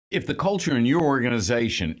If the culture in your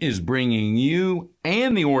organization is bringing you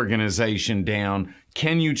and the organization down,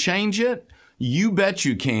 can you change it? You bet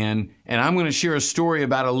you can, and I'm going to share a story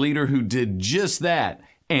about a leader who did just that,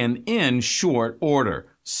 and in short order.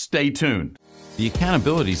 Stay tuned. The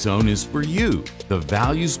Accountability Zone is for you, the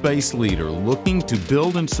values-based leader looking to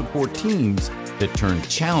build and support teams that turn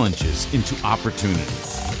challenges into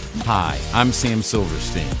opportunities. Hi, I'm Sam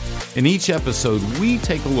Silverstein. In each episode, we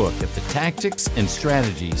take a look at the tactics and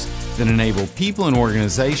strategies that enable people and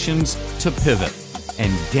organizations to pivot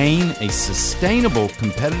and gain a sustainable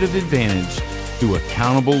competitive advantage through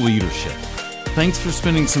accountable leadership. Thanks for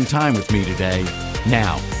spending some time with me today.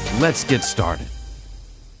 Now, let's get started.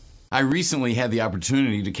 I recently had the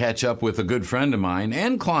opportunity to catch up with a good friend of mine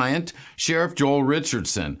and client, Sheriff Joel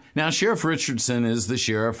Richardson. Now, Sheriff Richardson is the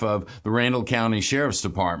sheriff of the Randall County Sheriff's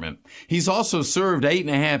Department. He's also served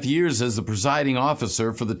 8.5 years as the presiding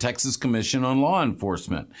officer for the Texas Commission on Law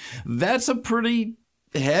Enforcement. That's a pretty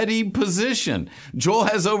heady position. Joel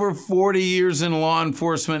has over 40 years in law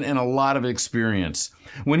enforcement and a lot of experience.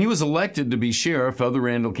 When he was elected to be sheriff of the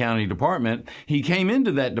Randall County Department, he came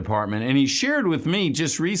into that department and he shared with me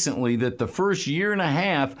just recently that the first year and a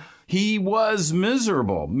half he was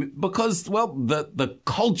miserable because, well, the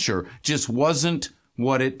culture just wasn't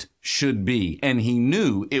what it should be. And he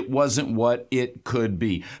knew it wasn't what it could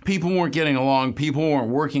be. People weren't getting along, people weren't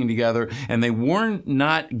working together, and they weren't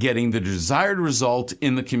not getting the desired result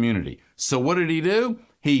in the community. So what did he do?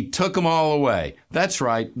 He took them all away. That's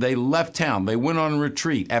right. They left town. They went on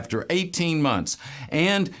retreat after 18 months.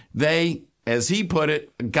 And they, as he put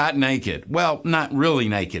it, got naked. Well, not really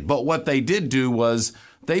naked, but what they did do was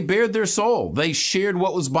they bared their soul. They shared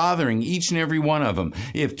what was bothering each and every one of them.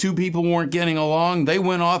 If two people weren't getting along, they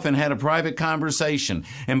went off and had a private conversation.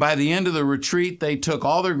 And by the end of the retreat, they took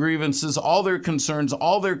all their grievances, all their concerns,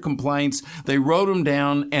 all their complaints, they wrote them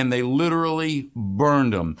down, and they literally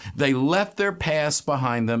burned them. They left their past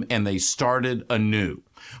behind them, and they started anew.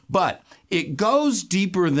 But it goes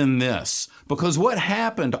deeper than this, because what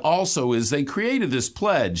happened also is they created this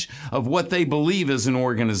pledge of what they believe as an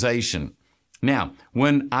organization. Now,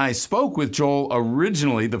 when I spoke with Joel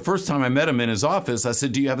originally, the first time I met him in his office, I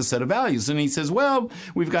said, do you have a set of values? And he says, well,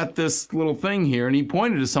 we've got this little thing here. And he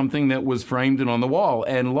pointed to something that was framed and on the wall.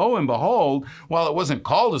 And lo and behold, while it wasn't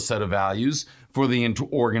called a set of values for the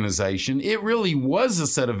organization, it really was a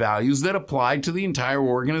set of values that applied to the entire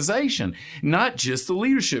organization, not just the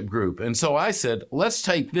leadership group. And so I said, let's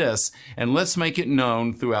take this and let's make it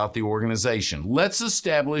known throughout the organization. Let's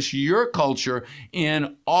establish your culture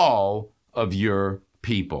in all of your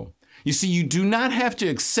people. You see, you do not have to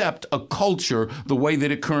accept a culture the way that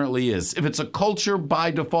it currently is. If it's a culture by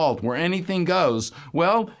default where anything goes,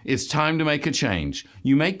 well, it's time to make a change.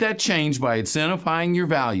 You make that change by identifying your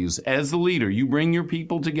values. As the leader, you bring your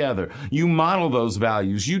people together. You model those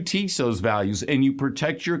values. You teach those values, and you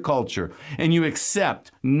protect your culture. And you accept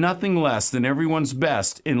nothing less than everyone's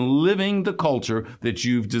best in living the culture that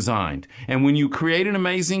you've designed. And when you create an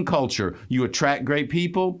amazing culture, you attract great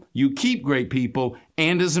people, you keep great people,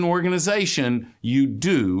 and as an organization, you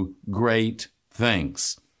do great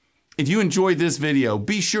things. If you enjoyed this video,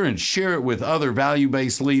 be sure and share it with other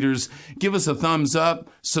value-based leaders. Give us a thumbs up,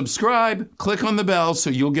 subscribe, click on the bell so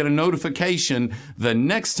you'll get a notification the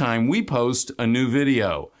next time we post a new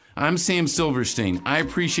video. I'm Sam Silverstein. I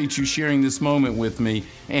appreciate you sharing this moment with me.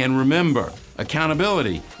 And remember,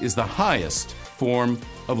 accountability is the highest form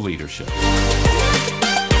of leadership.